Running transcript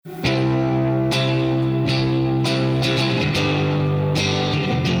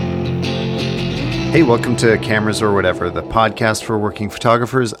Hey, welcome to Cameras or Whatever, the podcast for working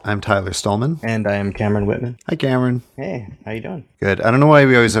photographers. I'm Tyler Stallman. And I am Cameron Whitman. Hi, Cameron. Hey, how you doing? Good. I don't know why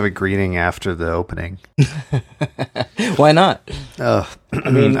we always have a greeting after the opening. Why not? I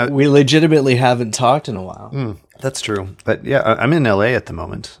mean, we legitimately haven't talked in a while. That's true. But yeah, I'm in LA at the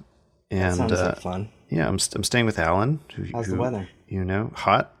moment. And Sounds like fun. Yeah, I'm staying with Alan. How's the weather? You know,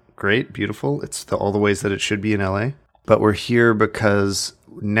 hot, great, beautiful. It's all the ways that it should be in LA. But we're here because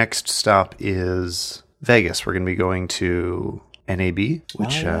next stop is Vegas. We're going to be going to NAB,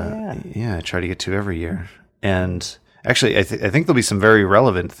 which I try to get to every year. And actually, I think there'll be some very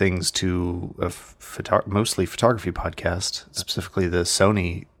relevant things to a mostly photography podcast, specifically the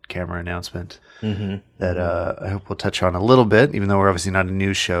Sony camera announcement that I hope we'll touch on a little bit. Even though we're obviously not a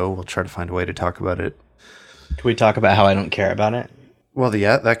news show, we'll try to find a way to talk about it. Can we talk about how I don't care about it? Well,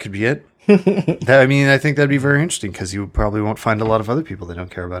 yeah, that could be it. I think that'd be very interesting because you probably won't find a lot of other people that don't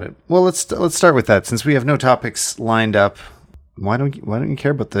care about it. Well, let's start with that. Since we have no topics lined up, why don't you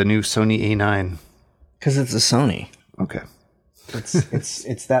care about the new Sony A9? Because it's a Sony. Okay,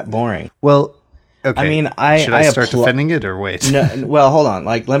 it's that boring. Well, okay. I mean, should I start defending it or wait? No, well, hold on.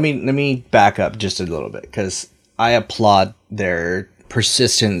 Like, let me back up just a little bit because I applaud their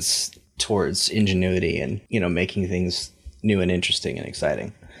persistence towards ingenuity and making things new and interesting and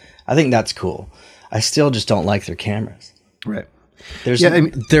exciting. I think that's cool. I still just don't like their cameras. Right.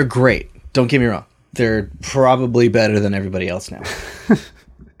 They're great. Don't get me wrong. They're probably better than everybody else now.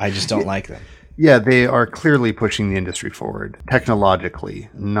 I just don't like them. Yeah, they are clearly pushing the industry forward technologically,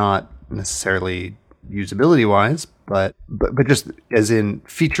 not necessarily usability-wise, but just as in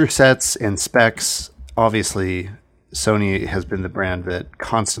feature sets and specs. Obviously, Sony has been the brand that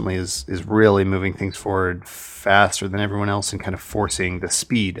constantly is really moving things forward faster than everyone else and kind of forcing the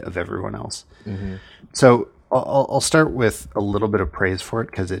speed of everyone else. Mm-hmm. So I'll start with a little bit of praise for it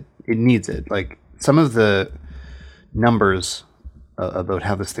because it needs it. Like some of the numbers about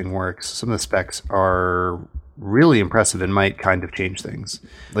how this thing works, some of the specs are really impressive and might kind of change things.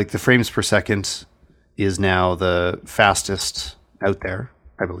 Like the frames per second is now the fastest out there,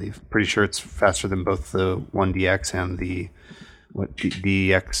 I believe. Pretty sure it's faster than both the 1DX and the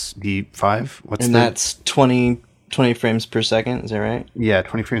D5. That's 20 frames per second. Is that right? Yeah,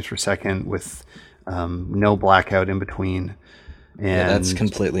 20 frames per second with no blackout in between. And that's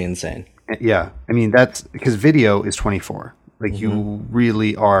completely insane. Yeah, I mean that's because video is 24. Like you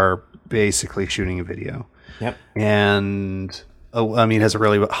really are basically shooting a video. Yep. And it has a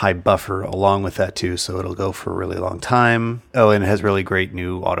really high buffer along with that too, so it'll go for a really long time. Oh, and it has really great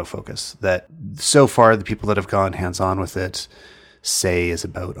new autofocus that so far the people that have gone hands-on with it say is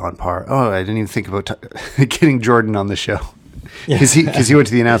about on par. Oh, I didn't even think about getting Jordan on the show because he went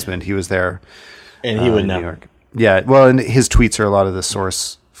to the announcement. He was there, and he would know. New York. Yeah, well, and his tweets are a lot of the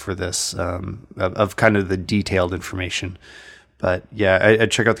source for this of kind of the detailed information. But yeah, I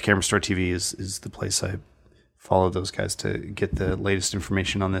check out the Camera Store TV is the place I follow those guys to get the latest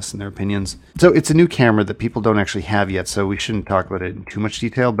information on this and their opinions. So it's a new camera that people don't actually have yet, so we shouldn't talk about it in too much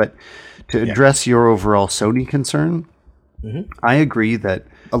detail. But to address your overall Sony concern, I agree that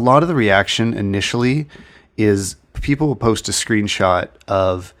a lot of the reaction initially is people will post a screenshot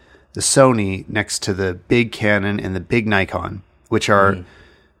of the Sony next to the big Canon and the big Nikon, which are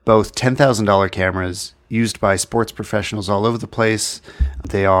both $10,000 cameras used by sports professionals all over the place.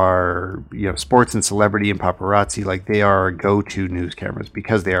 They are, sports and celebrity and paparazzi. Like they are go-to news cameras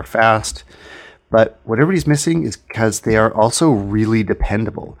because they are fast. But what everybody's missing is because they are also really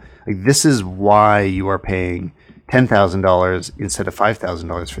dependable. Like this is why you are paying $10,000 instead of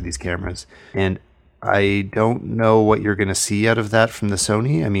 $5,000 for these cameras. And I don't know what you're going to see out of that from the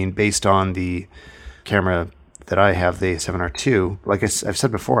Sony. I mean, based on the camera that I have, the A7R II, like I've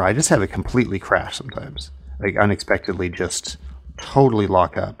said before, I just have it completely crash sometimes. Like unexpectedly just totally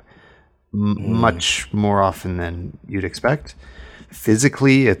lock up much more often than you'd expect.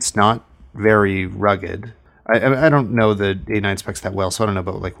 Physically, it's not very rugged. I don't know the A9 specs that well, so I don't know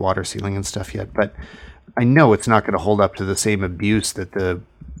about like water sealing and stuff yet, but I know it's not going to hold up to the same abuse that the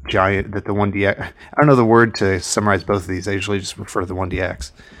 1DX, I don't know the word to summarize both of these. I usually just refer to the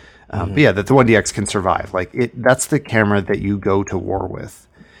 1DX. But yeah, that the 1DX can survive. Like that's the camera that you go to war with.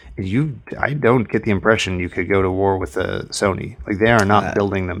 I don't get the impression you could go to war with a Sony. Like they are not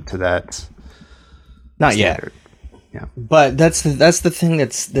building them to that. Not standard. Yet. Yeah. But that's the thing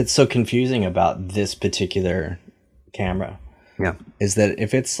that's so confusing about this particular camera. Yeah. Is that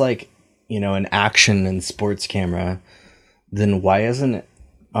if it's like, an action and sports camera, then why isn't it?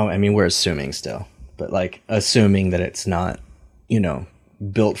 Oh, I mean, we're assuming still, but like assuming that it's not,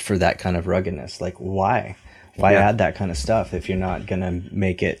 built for that kind of ruggedness. Like why add that kind of stuff if you're not going to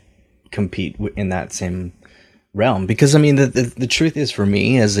make it compete in that same realm. Because I mean, the truth is, for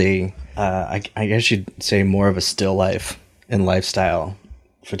me as a I guess you'd say more of a still life and lifestyle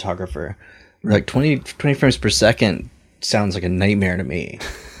photographer, like 20 frames per second sounds like a nightmare to me.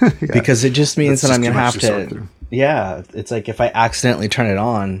 Because it just means that I'm gonna have to it's like if I accidentally turn it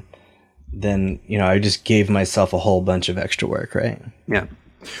on, then I just gave myself a whole bunch of extra work, right? Yeah.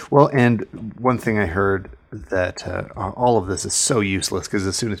 Well, and one thing I heard that all of this is so useless because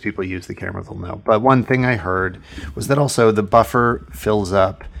as soon as people use the camera, they'll know. But one thing I heard was that also the buffer fills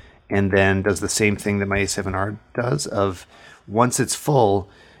up and then does the same thing that my A7R does of once it's full,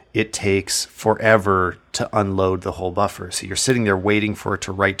 it takes forever to unload the whole buffer. So you're sitting there waiting for it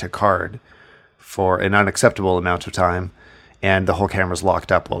to write to card for an unacceptable amount of time, and the whole camera's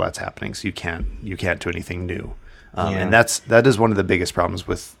locked up while that's happening. So you can't do anything new. And that is one of the biggest problems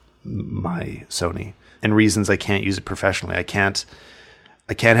with my Sony and reasons I can't use it professionally. I can't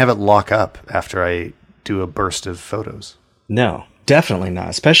have it lock up after I do a burst of photos. No, definitely not.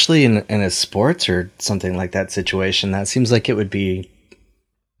 Especially in a sports or something like that situation. That seems like it would be.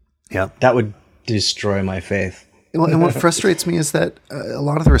 Yeah, that would destroy my faith. Well, and what frustrates me is that a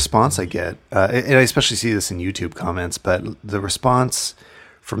lot of the response I get, and I especially see this in YouTube comments, but the response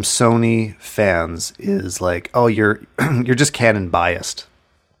from Sony fans is like, "Oh, you're just Canon biased.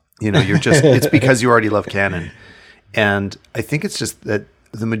 You're just it's because you already love Canon." And I think it's just that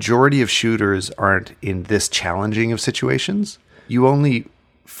the majority of shooters aren't in this challenging of situations. You only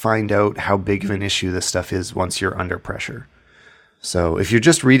find out how big of an issue this stuff is once you're under pressure. So if you're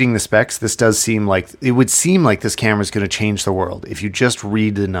just reading the specs, this would seem like this camera is going to change the world if you just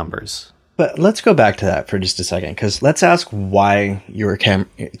read the numbers. But let's go back to that for just a second, because let's ask why you're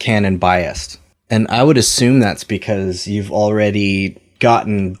Canon biased. And I would assume that's because you've already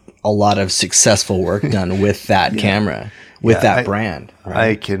gotten a lot of successful work done with that camera, with that brand.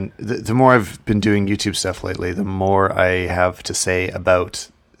 Right? The more I've been doing YouTube stuff lately, the more I have to say about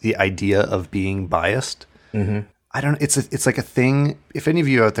the idea of being biased. Mm-hmm. It's like a thing. If any of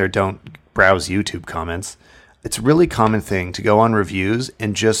you out there don't browse YouTube comments, it's a really common thing to go on reviews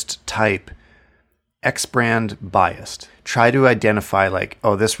and just type X brand biased. Try to identify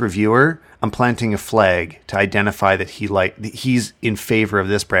this reviewer, I'm planting a flag to identify that he's in favor of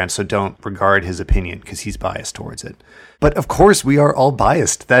this brand, so don't regard his opinion because he's biased towards it. But of course, we are all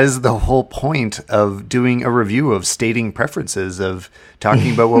biased. That is the whole point of doing a review, of stating preferences, of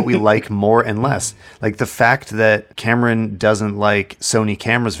talking about what we like more and less. Like the fact that Cameron doesn't like Sony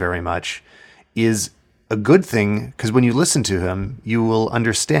cameras very much is a good thing, because when you listen to him, you will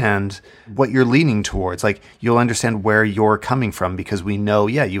understand what you're leaning towards. Like you'll understand where you're coming from, because we know,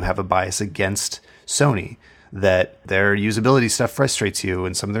 you have a bias against Sony, that their usability stuff frustrates you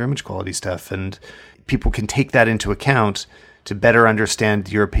and some of their image quality stuff. And people can take that into account to better understand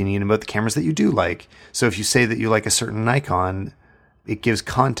your opinion about the cameras that you do like. So if you say that you like a certain Nikon, it gives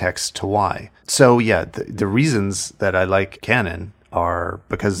context to why. So the reasons that I like Canon are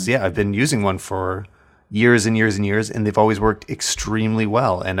because, I've been using one for years and years and years, and they've always worked extremely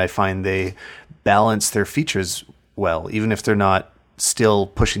well. And I find they balance their features well, even if they're not still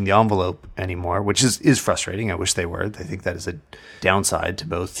pushing the envelope anymore, which is frustrating. I wish they were. I think that is a downside to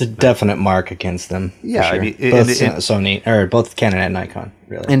both. It's a definite mark against them. Yeah, sure. I mean, both Sony, or both Canon and Nikon,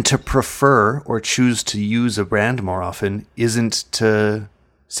 really. And to prefer or choose to use a brand more often isn't to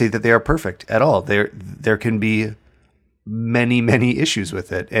say that they are perfect at all. There can be many, many issues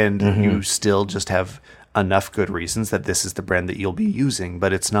with it, and you still just have enough good reasons that this is the brand that you'll be using,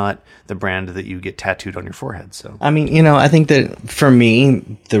 but it's not the brand that you get tattooed on your forehead. So I mean, I think that for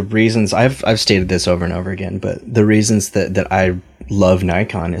me, the reasons I've stated this over and over again, but the reasons that I love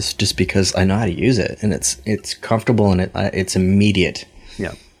Nikon is just because I know how to use it, and it's comfortable, and it's immediate.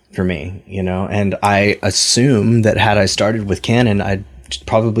 Yeah, for me, and I assume that had I started with Canon, I'd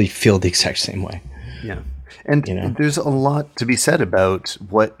probably feel the exact same way. Yeah. And there's a lot to be said about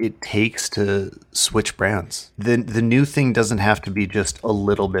what it takes to switch brands. The new thing doesn't have to be just a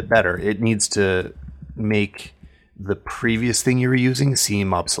little bit better. It needs to make the previous thing you were using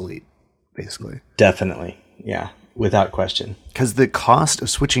seem obsolete, basically. Definitely. Yeah, without question. Because the cost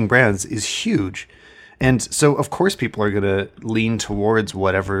of switching brands is huge. And so, of course, people are going to lean towards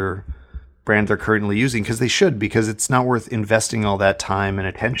whatever brand they're currently using, because they should, because it's not worth investing all that time and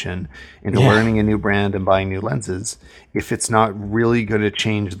attention into learning a new brand and buying new lenses if it's not really going to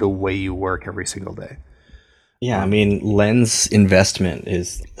change the way you work every single day. Yeah, I mean, lens investment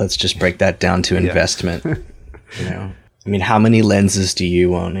is, let's just break that down to investment. I mean, how many lenses do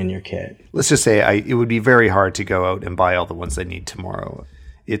you own in your kit? Let's just say it would be very hard to go out and buy all the ones I need tomorrow.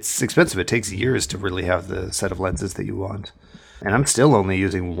 It's expensive. It takes years to really have the set of lenses that you want. And I'm still only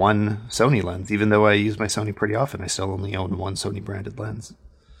using one Sony lens. Even though I use my Sony pretty often, I still only own one Sony branded lens.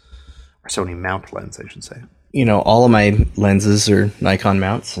 Or Sony mount lens, I should say. You know, all of my lenses are Nikon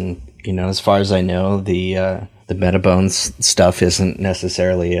mounts, and, you know, as far as I know, the Metabones stuff isn't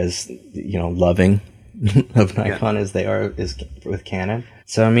necessarily as, you know, loving of Nikon as they are is with Canon.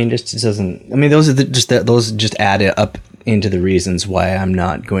 So, I mean, just doesn't... I mean, those just add up into the reasons why I'm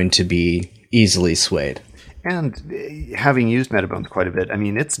not going to be easily swayed. And having used Metabones quite a bit, I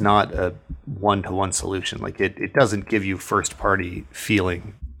mean, it's not a one-to-one solution. Like, it doesn't give you first-party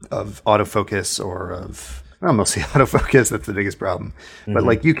feeling of autofocus or of... Well, mostly autofocus, that's the biggest problem. Mm-hmm. But,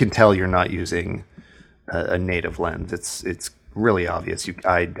 like, you can tell you're not using a native lens. It's really obvious.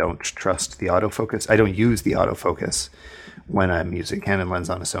 I don't trust the autofocus. I don't use the autofocus when I'm using Canon lens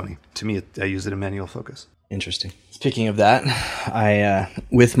on a Sony. To me, I use it in manual focus. Interesting. Speaking of that, I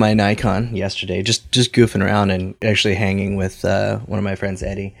with my Nikon yesterday, just goofing around and actually hanging with one of my friends,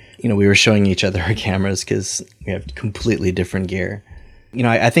 Eddie. You know, we were showing each other our cameras because we have completely different gear. You know,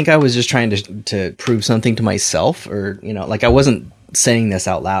 I think I was just trying to prove something to myself, or, you know, like I wasn't saying this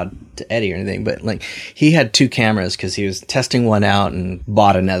out loud to Eddie or anything, but like he had two cameras because he was testing one out and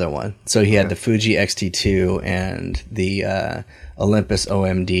bought another one. So he had the Fuji X-T2 and the Olympus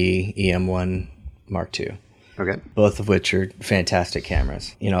OMD EM1 Mark II. Okay. Both of which are fantastic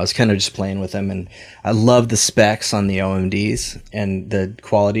cameras. You know, I was kind of just playing with them, and I love the specs on the OMDs, and the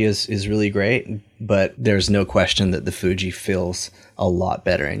quality is really great, but there's no question that the Fuji feels a lot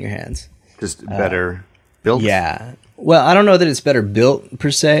better in your hands. Just better built? Yeah. Well, I don't know that it's better built per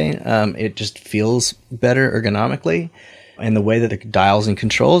se. It just feels better ergonomically, and the way that the dials and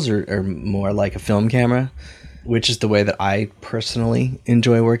controls are more like a film camera, which is the way that I personally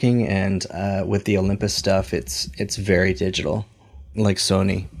enjoy working. And with the Olympus stuff, it's very digital, like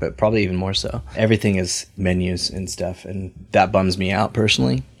Sony, but probably even more so. Everything is menus and stuff, and that bums me out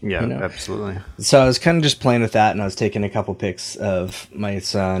personally. Yeah, you know? Absolutely. So I was kind of just playing with that, and I was taking a couple pics of my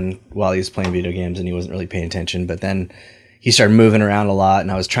son while he was playing video games, and he wasn't really paying attention. But then he started moving around a lot,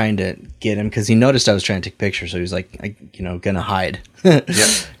 and I was trying to get him because he noticed I was trying to take pictures. So he was like, gonna hide.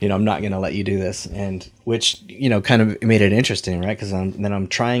 You know, I'm not gonna let you do this, and which, you know, kind of made it interesting, right? Because I'm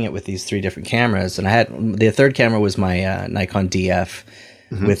trying it with these three different cameras, and I had the third camera was my Nikon DF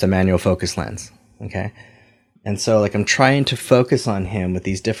with a manual focus lens. Okay, and so like I'm trying to focus on him with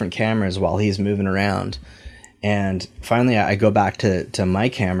these different cameras while he's moving around, and finally I go back to my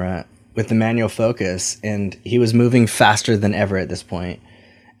camera with the manual focus, and he was moving faster than ever at this point.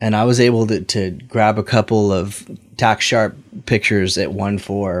 And I was able to grab a couple of tack sharp pictures at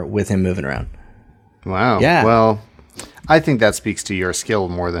 1.4 with him moving around. Wow. Yeah. Well, I think that speaks to your skill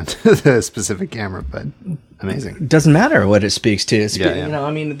more than the specific camera, but amazing. It doesn't matter what it speaks to. Yeah. You know,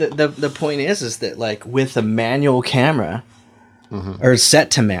 I mean, the point is that like with a manual camera or set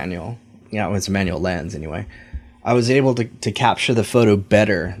to manual, you know, it's a manual lens anyway, I was able to capture the photo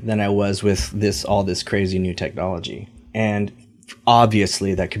better than I was with all this crazy new technology. And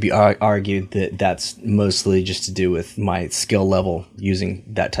obviously that could be argued that that's mostly just to do with my skill level using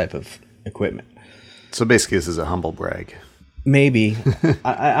that type of equipment. So basically this is a humble brag. Maybe.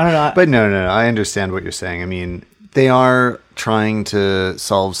 I don't know. But no, I understand what you're saying. I mean, they are trying to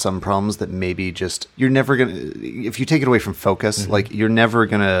solve some problems that maybe just, you're never going to, if you take it away from focus, like you're never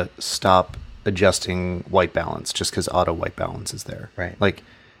going to stop adjusting white balance just because auto white balance is there. Right. Like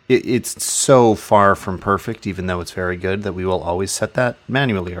it's so far from perfect, even though it's very good, that we will always set that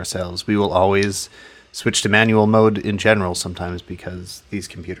manually ourselves. We will always switch to manual mode in general sometimes because these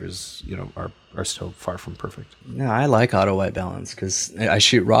computers, you know, are still far from perfect. No, I like auto white balance because I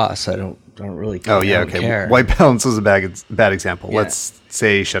shoot RAW, so I don't really care. Oh yeah, okay. Care. White balance was a bad example. Yeah. Let's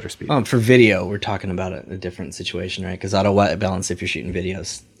say shutter speed. For video, we're talking about a different situation, right? Because auto white balance, if you're shooting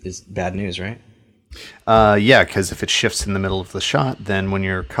videos, is bad news, right? Yeah, because if it shifts in the middle of the shot, then when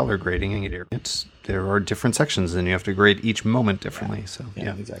you're color grading it, there are different sections, and you have to grade each moment differently. So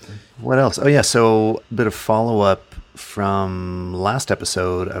yeah, exactly. What else? Oh yeah, so a bit of follow up from last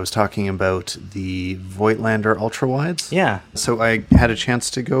episode. I was talking about the Voigtlander ultra wides. Yeah. So I had a chance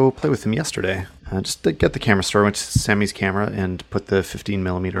to go play with them yesterday. Just to get the camera store, went to Sammy's camera and put the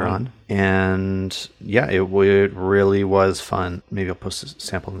 15mm on. And yeah, it really was fun. Maybe I'll post a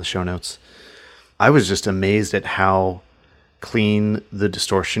sample in the show notes. I was just amazed at how clean the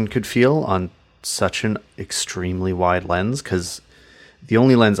distortion could feel on such an extremely wide lens, because the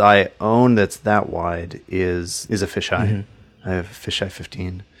only lens I own that's that wide is a fisheye. I have a fisheye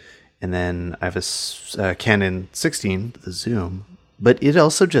 15, and then I have a Canon 16, the zoom, but it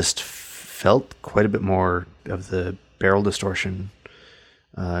also just felt quite a bit more of the barrel distortion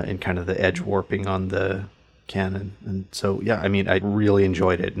and kind of the edge warping on the Canon. And so, yeah, I mean, I really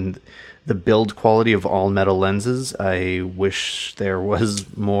enjoyed it. And the build quality of all metal lenses, I wish there was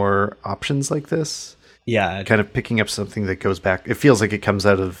more options like this. Yeah. Kind of picking up something that goes back. It feels like it comes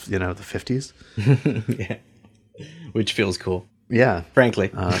out of, the 50s. Yeah. Which feels cool. Yeah. Frankly.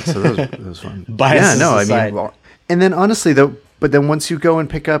 So that was fun. Biases aside. I mean, well, and then honestly, though, but then once you go and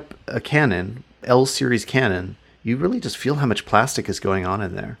pick up a Canon, L series Canon, you really just feel how much plastic is going on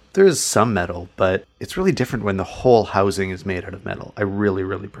in there. There is some metal, but it's really different when the whole housing is made out of metal. I really,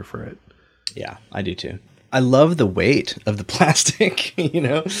 really prefer it. Yeah, I do too. I love the weight of the plastic,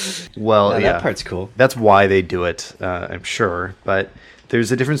 Well, yeah. That part's cool. That's why they do it, I'm sure. But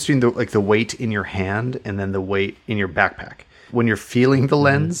there's a difference between the weight in your hand and then the weight in your backpack. When you're feeling the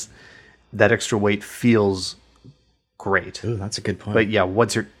lens, that extra weight feels great. Ooh, that's a good point. But yeah,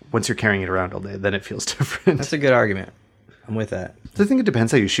 once you're carrying it around all day, then it feels different. That's a good argument. I'm with that. I think it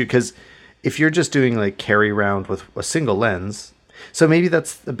depends how you shoot, because if you're just doing like carry around with a single lens, so maybe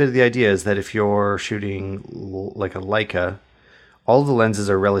that's a bit of the idea, is that if you're shooting like a Leica, all the lenses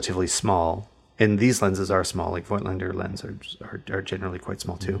are relatively small, and these lenses are small, like Voigtlander lenses are generally quite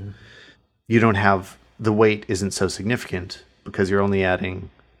small too. Mm-hmm. You don't have, the weight isn't so significant because you're only adding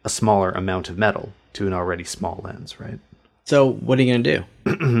a smaller amount of metal to an already small lens, right? So what are you going to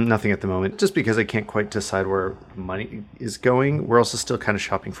do? Nothing at the moment, just because I can't quite decide where money is going. We're also still kind of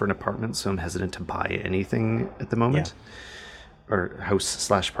shopping for an apartment, so I'm hesitant to buy anything at the moment. Yeah. Or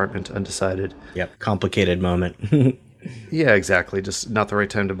house/apartment, undecided. Yep, complicated moment. Yeah, exactly. Just not the right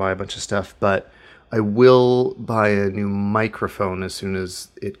time to buy a bunch of stuff, but I will buy a new microphone as soon as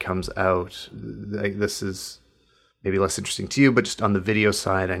it comes out. This is maybe less interesting to you, but just on the video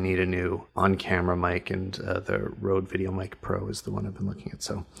side, I need a new on-camera mic, and the Rode Video Mic Pro is the one I've been looking at.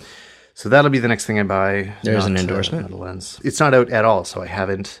 So that'll be the next thing I buy. There's an endorsement. Not a lens. It's not out at all, so I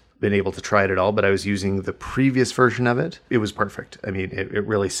haven't been able to try it at all, but I was using the previous version of it. It was perfect. I mean, it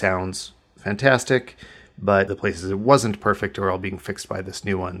really sounds fantastic, but the places it wasn't perfect are all being fixed by this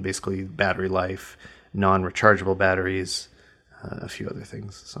new one. Basically, battery life, non-rechargeable batteries, a few other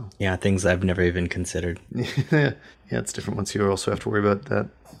things. So yeah, things I've never even considered. Yeah, it's different once you also have to worry about that.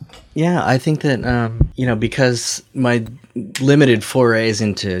 Yeah, I think that, because my limited forays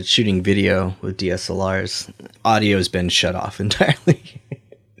into shooting video with DSLRs, audio's been shut off entirely.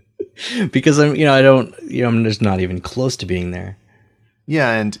 Because I'm just not even close to being there.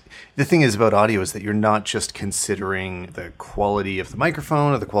 Yeah, and the thing is about audio is that you're not just considering the quality of the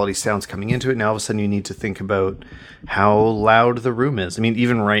microphone or the quality sounds coming into it. Now all of a sudden you need to think about how loud the room is. I mean,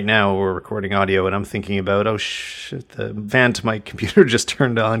 even right now we're recording audio and I'm thinking about, oh shit, the fan to my computer just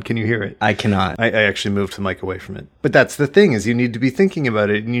turned on. Can you hear it? I cannot. I actually moved the mic away from it. But that's the thing, is you need to be thinking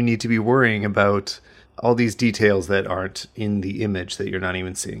about it, and you need to be worrying about all these details that aren't in the image that you're not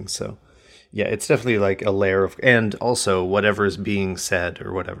even seeing. So yeah, it's definitely like a layer of, and also whatever is being said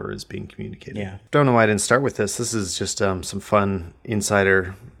or whatever is being communicated. Yeah. Don't know why I didn't start with this. This is just some fun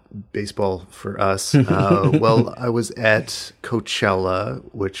insider baseball for us. Well, I was at Coachella,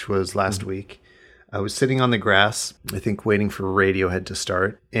 which was last week. I was sitting on the grass, I think waiting for Radiohead to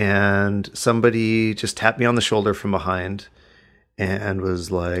start, and somebody just tapped me on the shoulder from behind and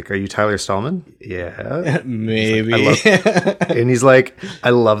was like, "Are you Tyler Stallman?" Yeah. Maybe. And he's like, "I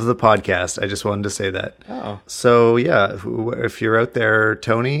love the podcast. I just wanted to say that." Oh. So yeah, if you're out there,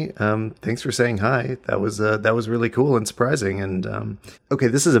 Tony, thanks for saying hi. That was really cool and surprising. And okay,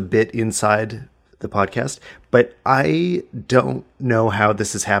 this is a bit inside the podcast, but I don't know how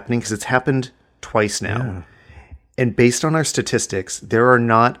this is happening because it's happened twice now. Yeah. And based on our statistics, there are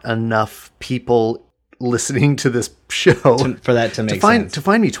not enough people listening to this show for that to make sense. To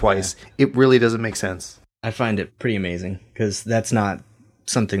find me twice. Yeah. It really doesn't make sense. I find it pretty amazing because that's not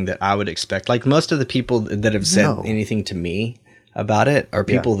something that I would expect. Like most of the people that have said anything to me about it are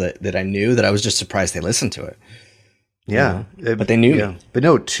people that I knew, that I was just surprised they listened to it. Yeah. But they knew me. But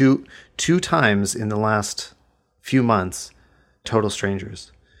no, two times in the last few months, total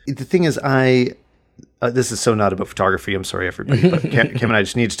strangers. The thing is, this is so not about photography. I'm sorry, everybody, but Cam and I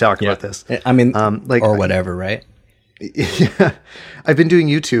just need to talk about this. I mean, or whatever, right? Yeah, I've been doing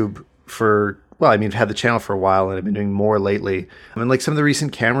YouTube I've had the channel for a while, and I've been doing more lately. I mean, like some of the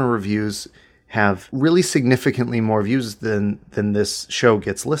recent camera reviews have really significantly more views than this show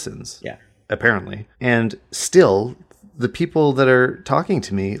gets listens. Yeah, apparently, and still, the people that are talking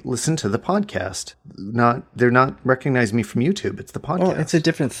to me listen to the podcast. They're not recognizing me from YouTube. It's the podcast. Well, it's a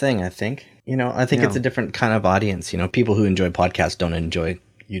different thing, I think. I think it's a different kind of audience. People who enjoy podcasts don't enjoy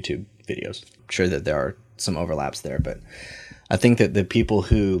YouTube videos. I'm sure that there are some overlaps there, but I think that the people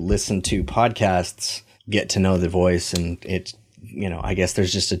who listen to podcasts get to know the voice, and I guess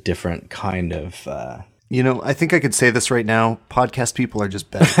there's just a different kind of You know, I think I could say this right now. Podcast people are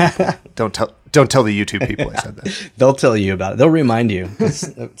just better people. Don't tell the YouTube people I said that. They'll tell you about it. They'll remind you.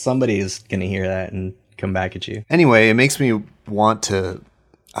 Somebody is going to hear that and come back at you. Anyway, it makes me want to,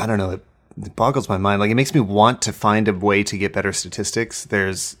 I don't know, it boggles my mind. Like, it makes me want to find a way to get better statistics.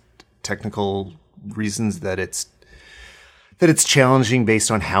 There's technical reasons that it's challenging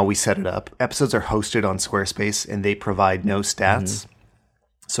based on how we set it up. Episodes are hosted on Squarespace and they provide no stats.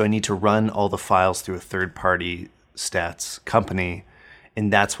 So I need to run all the files through a third-party stats company,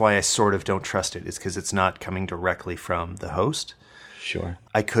 and that's why I sort of don't trust it. It's because it's not coming directly from the host. Sure.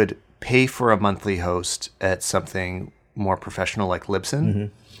 I could pay for a monthly host at something more professional like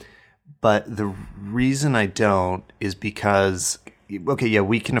Libsyn, but the reason I don't is because, okay, yeah,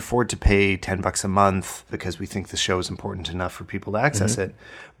 we can afford to pay $10 a month because we think the show is important enough for people to access it.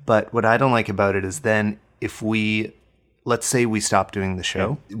 But what I don't like about it is then if let's say we stop doing the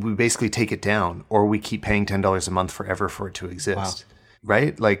show, we basically take it down, or we keep paying $10 a month forever for it to exist,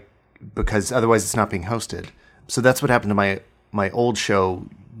 right? Like, because otherwise it's not being hosted. So that's what happened to my old show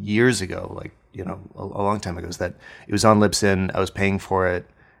years ago, like, you know, a long time ago, is that it was on Libsyn, I was paying for it,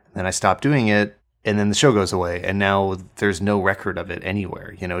 then I stopped doing it, and then the show goes away, and now there's no record of it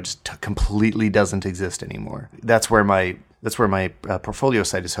anywhere. You know, it just completely doesn't exist anymore. That's where my portfolio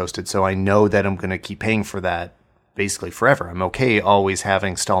site is hosted, so I know that I'm going to keep paying for that basically forever. I'm okay always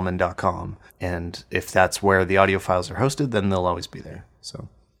having Stallman.com. And if that's where the audio files are hosted, then they'll always be there. So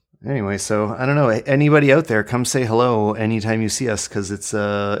anyway, so I don't know. Anybody out there, come say hello anytime you see us, because it's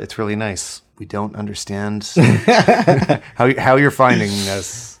really nice. We don't understand how you're finding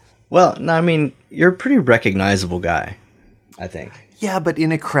us. Well, no, I mean, you're a pretty recognizable guy, I think. Yeah, but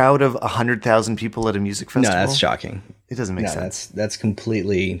in a crowd of 100,000 people at a music festival? No, that's shocking. It doesn't make sense. That's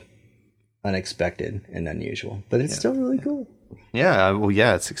completely unexpected and unusual, but it's still really cool. Yeah, well,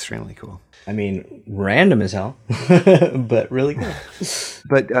 yeah, it's extremely cool. I mean, random as hell, but really cool.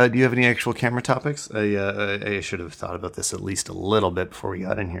 But do you have any actual camera topics? I should have thought about this at least a little bit before we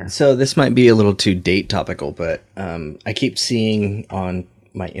got in here. So this might be a little too date topical, but I keep seeing on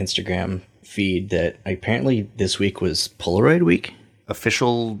my Instagram feed that apparently this week was Polaroid week.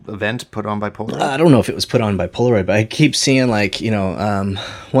 Official event put on by Polaroid? I don't know if it was put on by Polaroid, but I keep seeing, like, you know,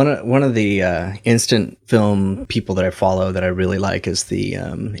 one of the instant film people that I follow that I really like is the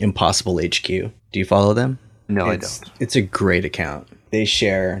Impossible HQ. Do you follow them? No, I don't. It's a great account. They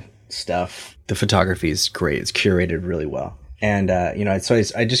share stuff. The photography is great. It's curated really well. And, you know, so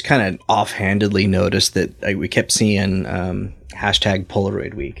I just kind of offhandedly noticed that we kept seeing hashtag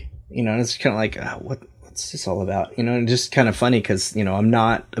Polaroid week. You know, and it's kind of like, what's this all about? You know, and just kind of funny because, you know, I'm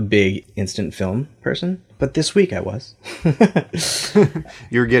not a big instant film person, but this week I was.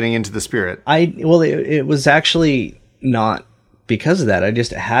 You're getting into the spirit. Well, it was actually not because of that. I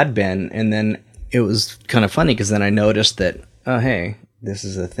just had been, and then it was kind of funny because then I noticed that, oh, hey, this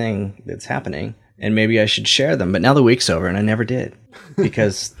is a thing that's happening, and maybe I should share them. But now the week's over, and I never did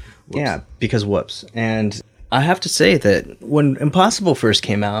because, because whoops. And I have to say that when Impossible first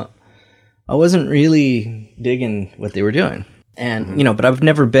came out, I wasn't really digging what they were doing. And, you know, but I've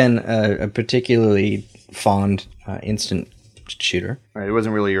never been a particularly fond instant shooter. Right, it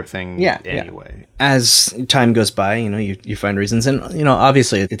wasn't really your thing anyway. Yeah. As time goes by, you know, you find reasons. And, you know,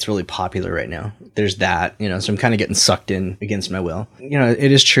 obviously it's really popular right now. There's that, you know, so I'm kind of getting sucked in against my will. You know,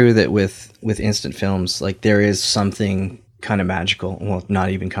 it is true that with instant films, like, there is something kind of magical. Well,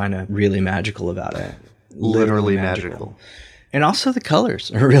 not even kind of, really magical about it. Literally magical. And also the colors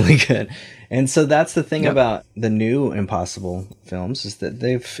are really good. And so that's the thing about the new Impossible films, is that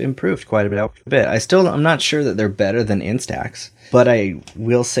they've improved quite a bit. I'm not sure that they're better than Instax, but I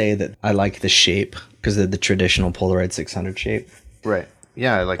will say that I like the shape because of the traditional Polaroid 600 shape. Right.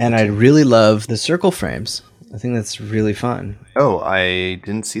 Yeah, I like And I really love the circle frames. I think that's really fun. Oh, I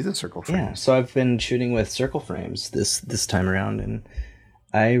didn't see the circle frames. Yeah, so I've been shooting with circle frames this time around, and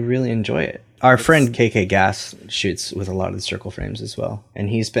I really enjoy it. Our friend KK Gas shoots with a lot of the circle frames as well, and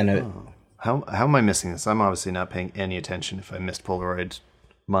he's been How am I missing this? I'm obviously not paying any attention if I missed Polaroid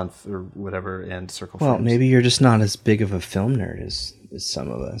month or whatever and circle frames. Well, maybe you're just not as big of a film nerd as some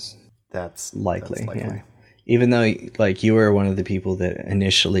of us. That's likely. That's likely. Yeah. Even though, like, you were one of the people that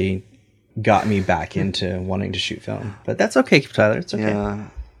initially got me back into wanting to shoot film, but that's okay, Tyler. It's okay. Yeah,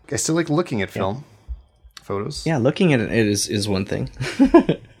 I still like looking at film photos. Yeah, looking at it is one thing.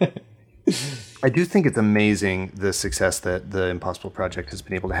 I do think it's amazing the success that the Impossible Project has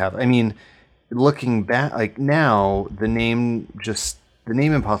been able to have. I mean, looking back, like now, the name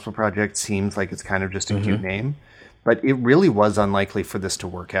Impossible Project seems like it's kind of just a cute name, but it really was unlikely for this to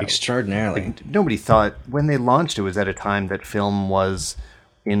work out. Extraordinarily. Like, nobody thought when they launched it was at a time that film was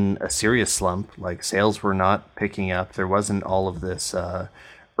in a serious slump. Like sales were not picking up. There wasn't all of this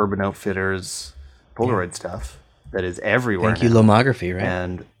Urban Outfitters Polaroid stuff that is everywhere. Thank you, now. Lomography, right?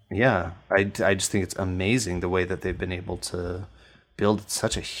 And yeah, I just think it's amazing the way that they've been able to build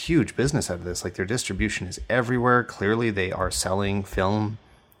such a huge business out of this. Like their distribution is everywhere. Clearly, they are selling film.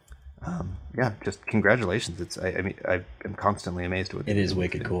 Yeah, just congratulations. I mean, I am constantly amazed with it. It is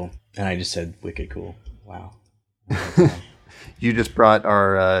wicked cool. And I just said wicked cool. Wow. You just brought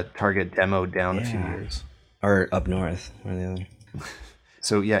our Target demo down a few years. Or up north, or the other.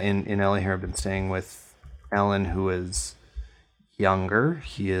 So yeah, in LA here, I've been staying with Alan, who is younger.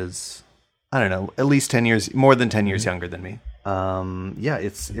 He is, I don't know, at least 10 years, more than 10 years younger than me. Yeah,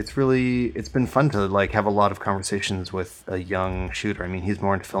 it's been fun to like have a lot of conversations with a young shooter. I mean, he's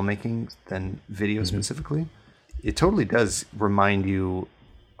more into filmmaking than video specifically. It totally does remind you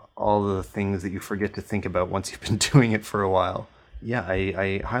all the things that you forget to think about once you've been doing it for a while. Yeah,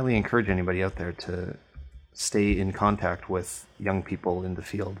 I highly encourage anybody out there to stay in contact with young people in the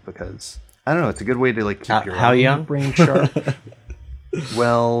field, because I don't know, it's a good way to like keep your how young? brain sharp.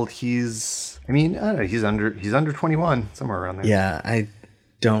 Well, I don't know, he's under 21, somewhere around there. Yeah, I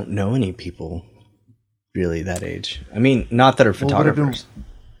don't know any people really that age. I mean, not that are photographers.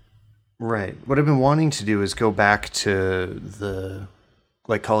 Right. What I've been wanting to do is go back to the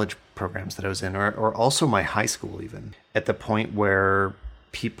like college programs that I was in, or also my high school, even at the point where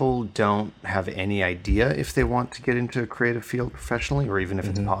people don't have any idea if they want to get into a creative field professionally, or even if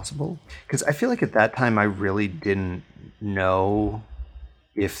it's possible. Because I feel like at that time I really didn't know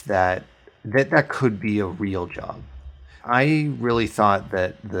if that could be a real job. I really thought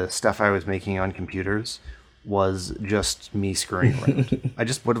that the stuff I was making on computers was just me screwing around. I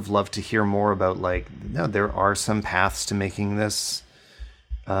just would have loved to hear more about like, no, there are some paths to making this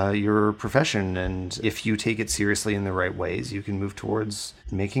your profession, and if you take it seriously in the right ways, you can move towards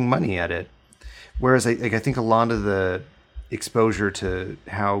making money at it. Whereas I think a lot of the exposure to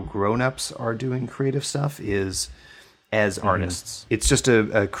how grown-ups are doing creative stuff is as artists. It's just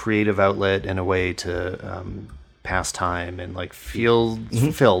a creative outlet and a way to pass time and like feel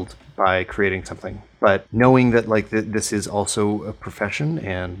fulfilled by creating something. But knowing that like this is also a profession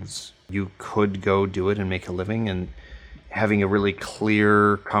and you could go do it and make a living, and having a really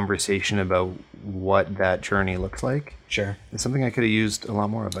clear conversation about what that journey looks like. Sure. It's something I could have used a lot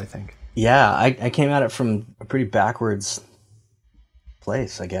more of, I think. Yeah, I came at it from a pretty backwards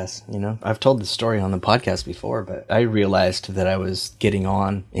place, I guess. You know, I've told this story on the podcast before, but I realized that I was getting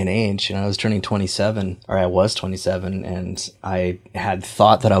on in age, and I was turning 27, or I was 27, and I had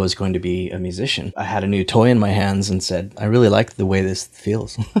thought that I was going to be a musician. I had a new toy in my hands and said, I really like the way this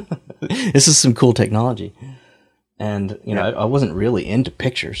feels. This is some cool technology. And, you know, I wasn't really into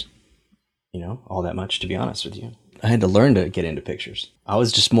pictures, you know, all that much, to be honest with you. I had to learn to get into pictures. I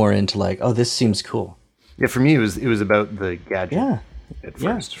was just more into like, oh, this seems cool. Yeah, for me, it was about the gadget. Yeah. At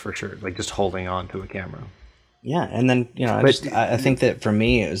first, for sure. Like just holding on to a camera. Yeah, and then, you know, I think that for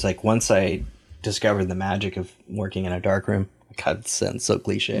me, it was like once I discovered the magic of working in a darkroom. God, it sounds so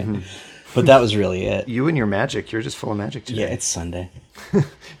cliche. But that was really it. You and your magic, you're just full of magic today. Yeah, it's Sunday.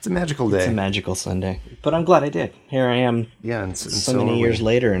 It's a magical day. It's a magical Sunday. But I'm glad I did. Here I am. Yeah, and so many years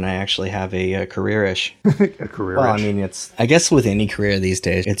later, and I actually have a career-ish. A career-ish. Well, I mean, I guess with any career these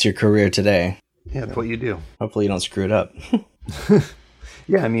days, it's your career today. Yeah, that's what you do. Hopefully you don't screw it up.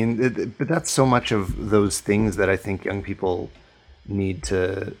 Yeah, I mean, but that's so much of those things that I think young people need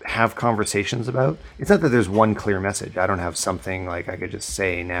to have conversations about. It's not that there's one clear message. I don't have something like I could just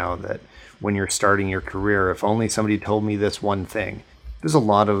say now that when you're starting your career, if only somebody told me this one thing. There's a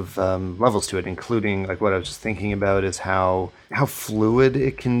lot of levels to it, including like what I was just thinking about is how fluid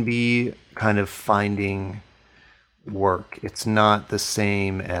it can be kind of finding work. It's not the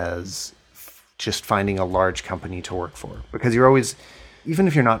same as just finding a large company to work for, because you're always, even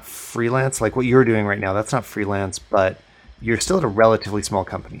if you're not freelance, like what you're doing right now, that's not freelance, but you're still at a relatively small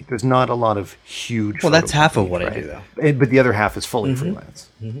company. There's not a lot of huge. Well, that's half of what I do, though. But the other half is fully freelance.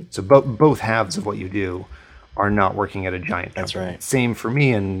 So both halves of what you do are not working at a giant company. That's right. Same for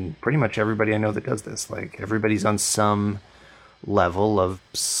me and pretty much everybody I know that does this. Like everybody's on some level of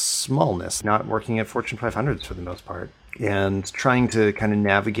smallness, not working at Fortune 500s for the most part. And trying to kind of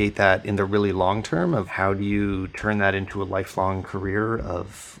navigate that in the really long term of how do you turn that into a lifelong career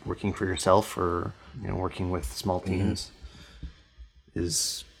of working for yourself or, you know, working with small teams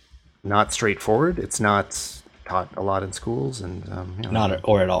is not straightforward. It's not taught a lot in schools, and you know, not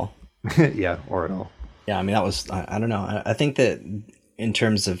or at all. Yeah, or at all. Yeah, I mean that was I don't know. I think that in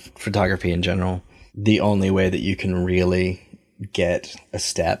terms of photography in general, the only way that you can really get a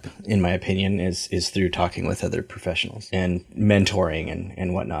step, in my opinion, is through talking with other professionals and mentoring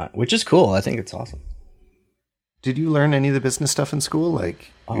and whatnot, which is cool. I think it's awesome. Did you learn any of the business stuff in school?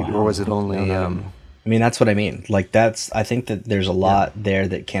 Like, or was it only? No. I mean, that's what I mean. Like, I think that there's a lot there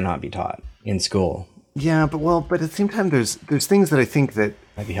that cannot be taught in school. Yeah, but at the same time, there's things that I think that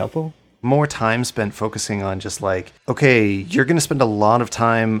might be helpful. More time spent focusing on just like, okay, you're going to spend a lot of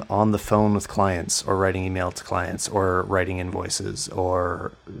time on the phone with clients or writing email to clients or writing invoices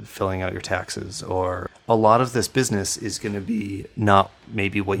or filling out your taxes, or a lot of this business is going to be not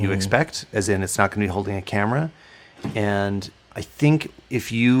maybe what you expect, as in it's not going to be holding a camera. And I think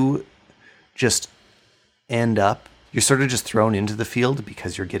if you just end up, you're sort of just thrown into the field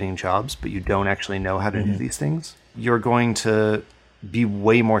because you're getting jobs, but you don't actually know how to do these things, you're going to be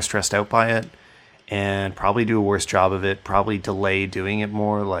way more stressed out by it and probably do a worse job of it, probably delay doing it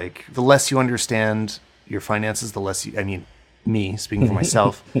more. Like, the less you understand your finances, the less you, I mean, me speaking for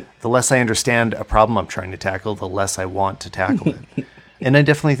myself, the less I understand a problem I'm trying to tackle, the less I want to tackle it. And I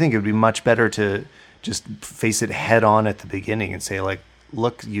definitely think it would be much better to just face it head on at the beginning and say, like,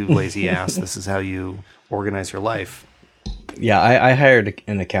 look, you lazy ass, this is how you organize your life. Yeah, I hired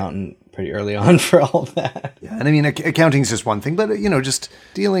an accountant pretty early on for all of that. Yeah, and I mean, accounting is just one thing, but just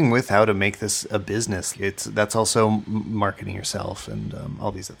dealing with how to make this a business, that's also marketing yourself and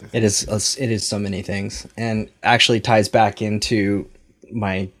all these other things. It is so many things, and actually ties back into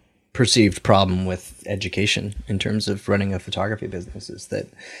my perceived problem with education in terms of running a photography business, is that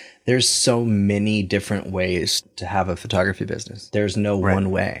there's so many different ways to have a photography business. There's no one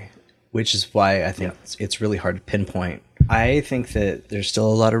way, which is why I think it's really hard to pinpoint. I think that there's still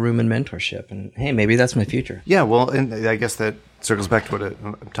a lot of room in mentorship, and hey, maybe that's my future. Yeah, well, and I guess that circles back to what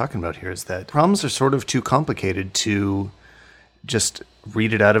I'm talking about here, is that problems are sort of too complicated to just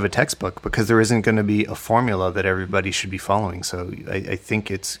read it out of a textbook, because there isn't going to be a formula that everybody should be following. So I think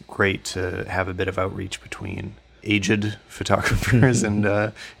it's great to have a bit of outreach between aged photographers and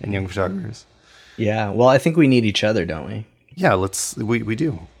young photographers. Yeah, well, I think we need each other, don't we? Yeah, we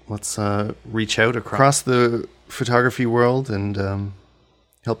do. Let's reach out across the photography world and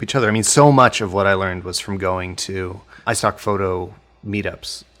help each other. I mean, so much of what I learned was from going to iStock photo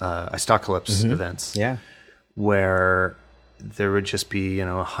meetups, iStockcalypse events. Yeah, where there would just be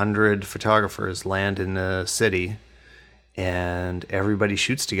 100 photographers land in a city, and everybody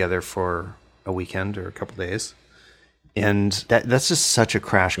shoots together for a weekend or a couple days, and that's just such a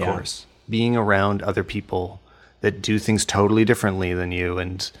crash course. Being around other people that do things totally differently than you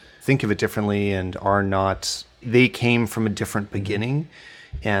and think of it differently and they came from a different beginning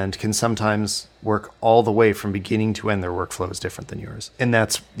and can sometimes work all the way from beginning to end. Their workflow is different than yours. And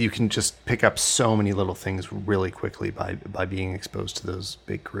you can just pick up so many little things really quickly by being exposed to those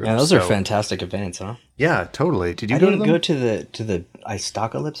big groups. Yeah, those are fantastic events, huh? Yeah, totally. Did you I go to didn't them? go to the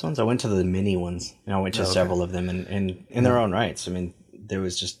iStockcalypse ones. I went to the mini ones, and I went to several of them, and in their own rights. I mean, there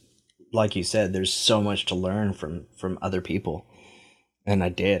was just, like you said, there's so much to learn from other people. And I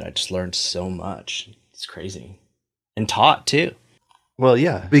just learned so much. It's crazy. And taught too. Well,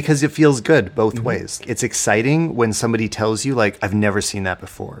 yeah, because it feels good both ways. It's exciting when somebody tells you, like, I've never seen that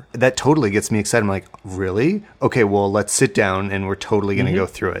before. That totally gets me excited. I'm like, really? Okay, well, let's sit down and we're totally going to go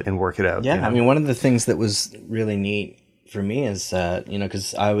through it and work it out. Yeah, I mean, one of the things that was really neat for me is,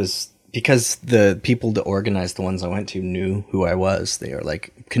 because the people that organized the ones I went to knew who I was. They were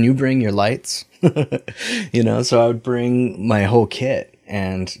like, can you bring your lights? So I would bring my whole kit.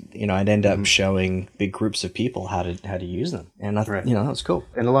 And, I'd end up showing big groups of people how to use them. And, that was cool.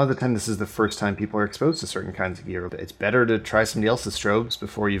 And a lot of the time, this is the first time people are exposed to certain kinds of gear. It's better to try somebody else's strobes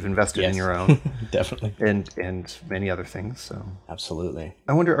before you've invested in your own. Definitely. And many other things. So absolutely.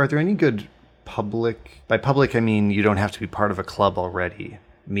 I wonder, are there any good by public, I mean, you don't have to be part of a club already,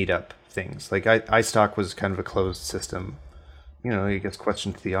 meetup things. Like iStock was kind of a closed system. I guess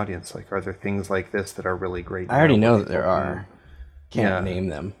question to the audience, like, are there things like this that are really great? I already know that there are. Can't name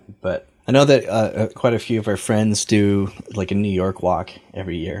them, but I know that quite a few of our friends do like a New York walk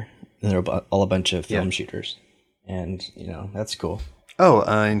every year. And they're all a bunch of film shooters, and that's cool. Oh,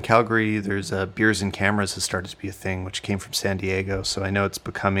 in Calgary, there's Beers and Cameras has started to be a thing, which came from San Diego. So I know it's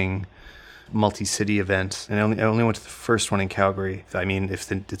becoming multi-city event, and I only went to the first one in Calgary. I mean, if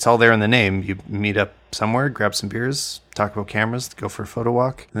it's all there in the name, you meet up somewhere, grab some beers, talk about cameras, go for a photo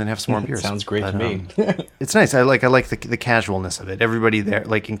walk, and then have some more beers. Sounds great to me. It's nice. I like the casualness of it. Everybody there,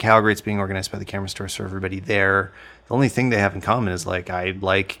 like in Calgary, it's being organized by the Camera Store, so everybody there. The only thing they have in common is, like, I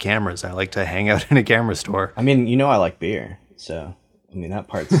like cameras. I like to hang out in a camera store. I mean, I like beer, so I mean that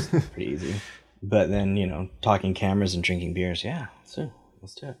part's pretty easy. But then talking cameras and drinking beers, yeah. So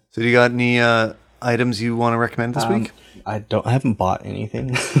let's do it. So do you got any items you want to recommend this week? I haven't bought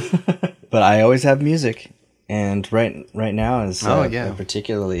anything, but I always have music. And right now is a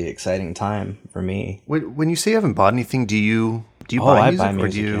particularly exciting time for me. When you say you haven't bought anything, do you buy music, or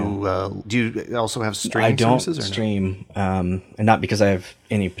do you also have streaming services? I don't stream, and not because I have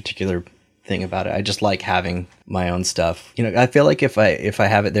any particular thing about it. I just like having my own stuff. I feel like if I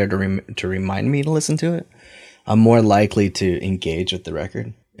have it there to remind me to listen to it, I'm more likely to engage with the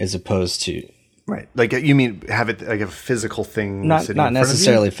record as opposed to. Right. Like, you mean have it like a physical thing? Not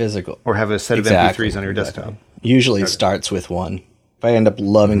necessarily physical. Or have a set of MP3s on your desktop? Usually starts with one. If I end up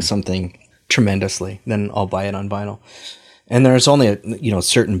loving something tremendously, then I'll buy it on vinyl. And there's only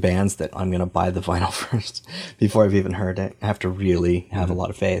certain bands that I'm going to buy the vinyl first before I've even heard it. I have to really have a lot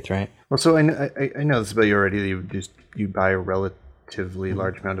of faith, right? Well, so I know this about you already. You buy a relatively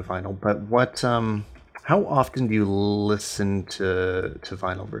large amount of vinyl, but how often do you listen to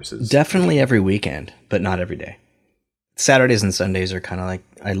vinyl versus? Definitely every weekend, but not every day. Saturdays and Sundays are kind of like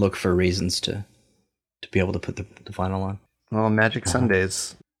I look for reasons to be able to put the vinyl on. Well, Magic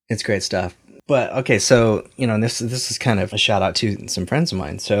Sundays. It's great stuff. But okay, so this is kind of a shout out to some friends of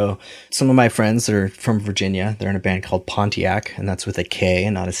mine. So some of my friends that are from Virginia, they're in a band called Pontiac, and that's with a K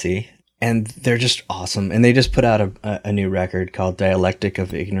and not a C. And they're just awesome. And they just put out a new record called Dialectic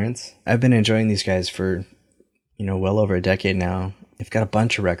of Ignorance. I've been enjoying these guys for, well over a decade now. They've got a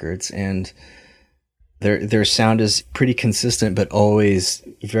bunch of records, and their sound is pretty consistent, but always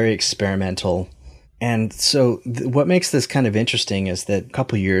very experimental. And so what makes this kind of interesting is that a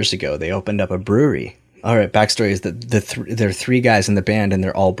couple years ago, they opened up a brewery. All right, backstory is that there are three guys in the band, and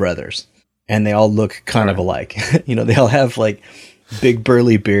they're all brothers. And they all look kind of alike. They all have like big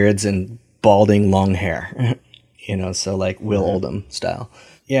burly beards and balding long hair, so like Will Oldham style.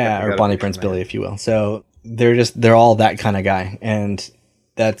 Yeah, or Bonnie Prince Billy, if you will. So they're all that kind of guy. And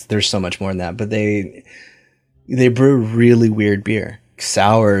there's so much more than that. But they brew really weird beer,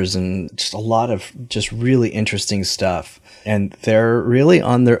 sours, and just a lot of just really interesting stuff. And they're really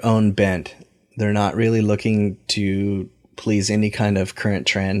on their own bent. They're not really looking to please any kind of current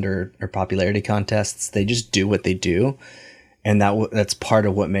trend or popularity contests. They just do what they do. And that's part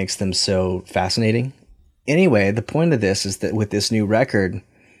of what makes them so fascinating. Anyway, the point of this is that with this new record,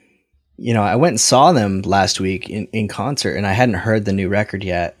 I went and saw them last week in concert, and I hadn't heard the new record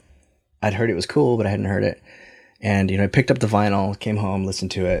yet. I'd heard it was cool, but I hadn't heard it. And, I picked up the vinyl, came home, listened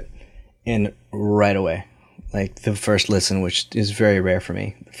to it, and right away, like the first listen, which is very rare for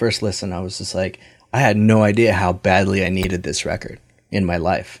me, the first listen, I was just like, I had no idea how badly I needed this record in my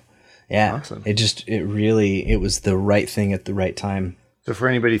life. Yeah, awesome. It was the right thing at the right time. So for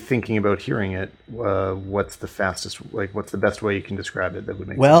anybody thinking about hearing it, what's the best way you can describe it that would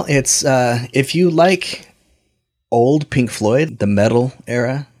make sense? Well, it's, if you like old Pink Floyd, the metal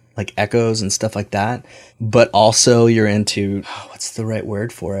era, like Echoes and stuff like that, but also you're into, what's the right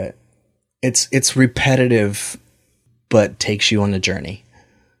word for it? It's repetitive, but takes you on a journey.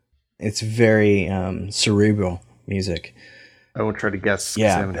 It's very cerebral music. I won't try to guess.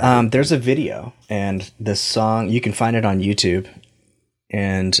 Yeah, there's a video, and the song, you can find it on YouTube,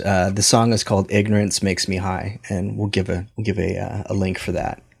 and the song is called "Ignorance Makes Me High," and we'll give a link for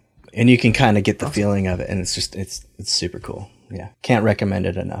that, and you can kind of get the feeling of it, and it's super cool. Yeah, can't recommend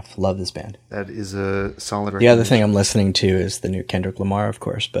it enough. Love this band. That is a solid recommendation. The other thing I'm listening to is the new Kendrick Lamar, of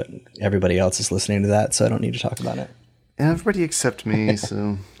course, but everybody else is listening to that, so I don't need to talk about it. Everybody except me,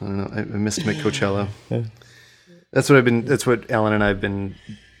 so I don't know. I missed him at Coachella. Yeah. That's what Alan and I have been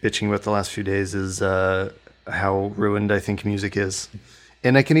bitching about the last few days, is how ruined I think music is.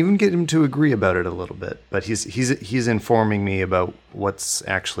 And I can even get him to agree about it a little bit, but he's informing me about what's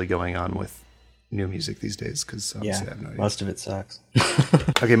actually going on with new music these days, because obviously I have no idea. Most of it sucks.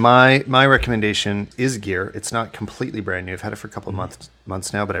 Okay, my recommendation is gear. It's not completely brand new. I've had it for a couple of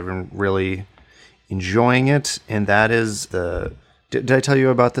months now, but I've been really enjoying it, and that is the... Did I tell you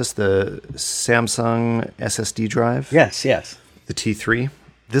about this? The Samsung SSD drive? Yes. The T3.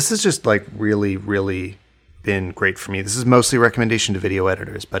 This has just like really, really been great for me. This is mostly a recommendation to video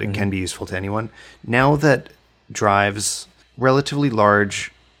editors, but it can be useful to anyone. Now that drives, relatively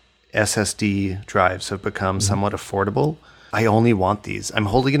large SSD drives, have become somewhat affordable, I only want these. I'm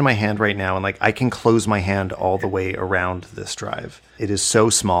holding it in my hand right now, and like I can close my hand all the way around this drive. It is so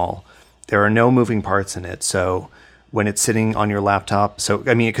small. There are no moving parts in it, so when it's sitting on your laptop,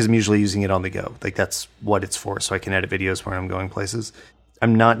 because I'm usually using it on the go, like that's what it's for, so I can edit videos where I'm going places.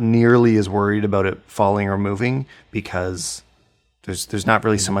 I'm not nearly as worried about it falling or moving, because there's not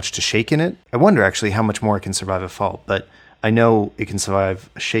really so much to shake in it. I wonder actually how much more it can survive a fall, but I know it can survive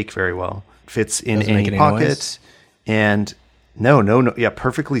a shake very well. It fits in any pocket, and No. Yeah,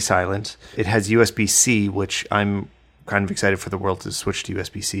 perfectly silent. It has USB-C, which I'm kind of excited for the world to switch to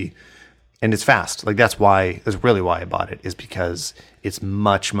USB-C. And it's fast. Like that's really why I bought it, is because it's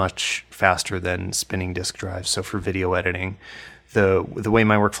much, much faster than spinning disk drives. So for video editing, the way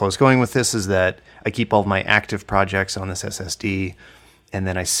my workflow is going with this is that I keep all of my active projects on this SSD, and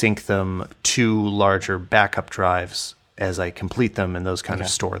then I sync them to larger backup drives as I complete them, and those kind of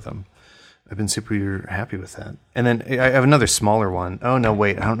store them. I've been super happy with that. And then I have another smaller one. Oh, no,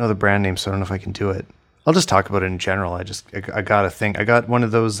 wait. I don't know the brand name, so I don't know if I can do it. I'll just talk about it in general. I got a thing. I got one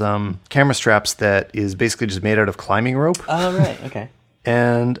of those camera straps that is basically just made out of climbing rope. Oh, right. Okay.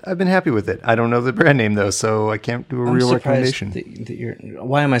 And I've been happy with it. I don't know the brand name, though, so I can't do a real recommendation.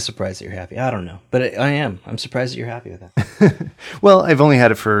 Why am I surprised that you're happy? I don't know. But I am. I'm surprised that you're happy with that. Well, I've only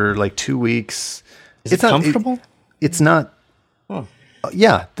had it for like 2 weeks. Is it comfortable? It's not. Oh.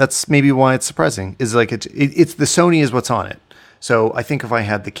 Yeah, that's maybe why it's surprising. Is like it's the Sony is what's on it. So I think if I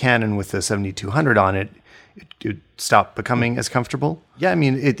had the Canon with the 7200 on it, it would stop becoming as comfortable. Yeah, I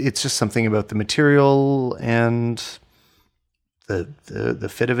mean it's just something about the material and the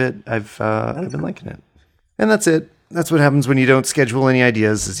fit of it. I've been liking it, and that's it. That's what happens when you don't schedule any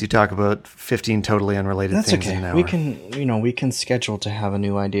ideas. Is you talk about 15 totally unrelated things in an hour. We can schedule to have a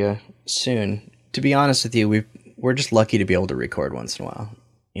new idea soon. To be honest with you, we're just lucky to be able to record once in a while.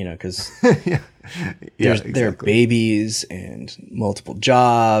 Because there are babies and multiple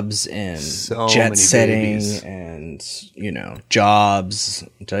jobs and jet setting babies. And jobs.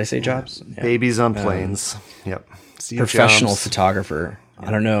 Did I say jobs? Yeah. Babies on planes. Yep. Professional photographer. Yeah.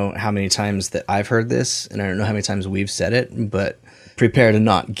 I don't know how many times that I've heard this, and I don't know how many times we've said it, but prepare to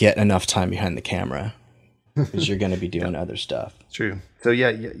not get enough time behind the camera because you're going to be doing other stuff. True. So yeah,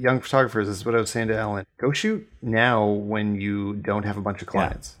 young photographers, this is what I was saying to Ellen. Go shoot now when you don't have a bunch of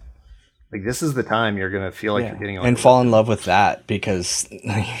clients. Yeah. Like this is the time you're going to feel like you're getting on. And fall in love with that because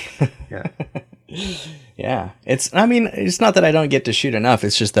yeah. Yeah. It's not that I don't get to shoot enough.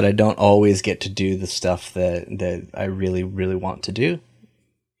 It's just that I don't always get to do the stuff that I really, really want to do,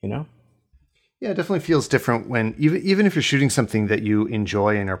 Yeah, it definitely feels different when even if you're shooting something that you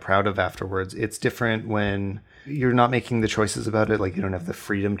enjoy and are proud of afterwards, it's different when you're not making the choices about it. Like you don't have the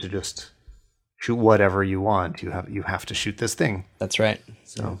freedom to just shoot whatever you want. You have to shoot this thing. That's right.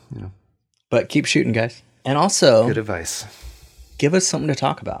 So, But keep shooting, guys. And also, good advice. Give us something to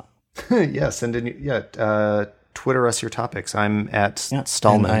talk about. Send in Twitter us your topics. I'm at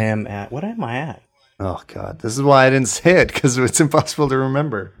Stallman. I am at what am I at? Oh God, this is why I didn't say it because it's impossible to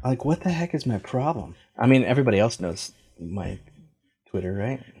remember. Like, what the heck is my problem? I mean, everybody else knows my Twitter,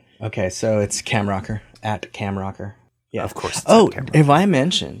 right? Okay, so it's Camrocker at Camrocker. Yeah, of course. Have I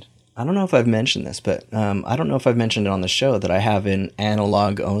mentioned? I don't know if I've mentioned this, but I don't know if I've mentioned it on the show that I have an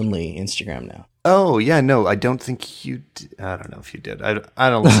analog only Instagram now. Oh, yeah, no, I don't think you did. I don't know if you did. I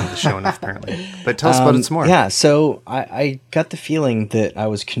don't listen to the show enough, apparently. But tell us about it some more. Yeah, so I got the feeling that I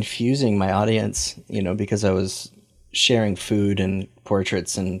was confusing my audience, because I was sharing food and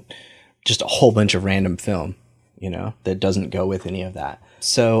portraits and just a whole bunch of random film, that doesn't go with any of that.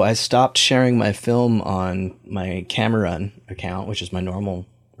 So I stopped sharing my film on my Camerun account, which is my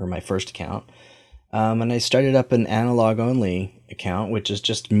my first account. And I started up an analog only account, which is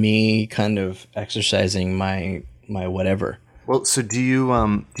just me kind of exercising my whatever. Well, so do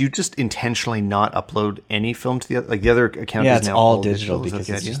you just intentionally not upload any film to the other account? Yeah, is it's now all digital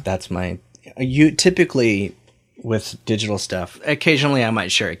because that's my. You typically with digital stuff. Occasionally, I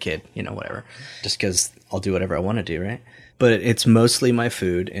might share a kid, whatever, just because I'll do whatever I want to do, right? But it's mostly my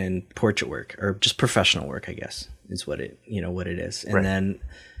food and portrait work, or just professional work, I guess, is what it is. And then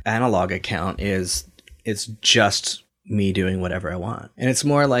analog account it's just me doing whatever I want. And it's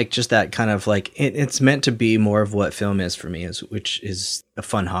more like just that kind of like, it's meant to be more of what film is for me, which is a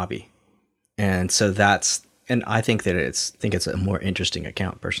fun hobby. And so and I think that it's a more interesting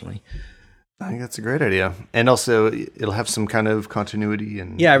account personally. I think that's a great idea. And also it'll have some kind of continuity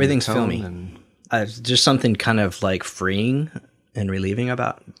and everything's filmy. And just something kind of like freeing and relieving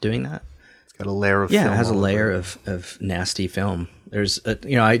about doing that. It's got a layer of film. Yeah, it has a layer of nasty film. There's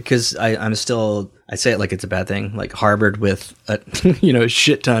because I'm still, I say it like it's a bad thing, like harbored with a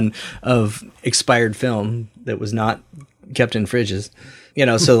shit ton of expired film that was not kept in fridges,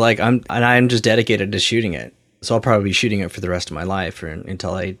 so like I'm just dedicated to shooting it. So I'll probably be shooting it for the rest of my life or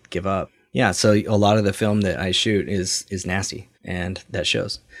until I give up. Yeah. So a lot of the film that I shoot is nasty, and that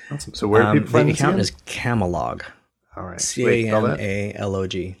shows. Awesome. So where do people find the account is Camalog. All right.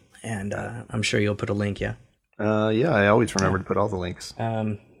 CAMALOG. And I'm sure you'll put a link. Yeah. I always remember to put all the links.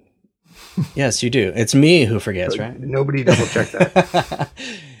 Yes, you do. It's me who forgets, right? Nobody double check that.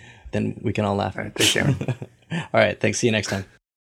 Then we can all laugh. All right, take care. All right, thanks. See you next time.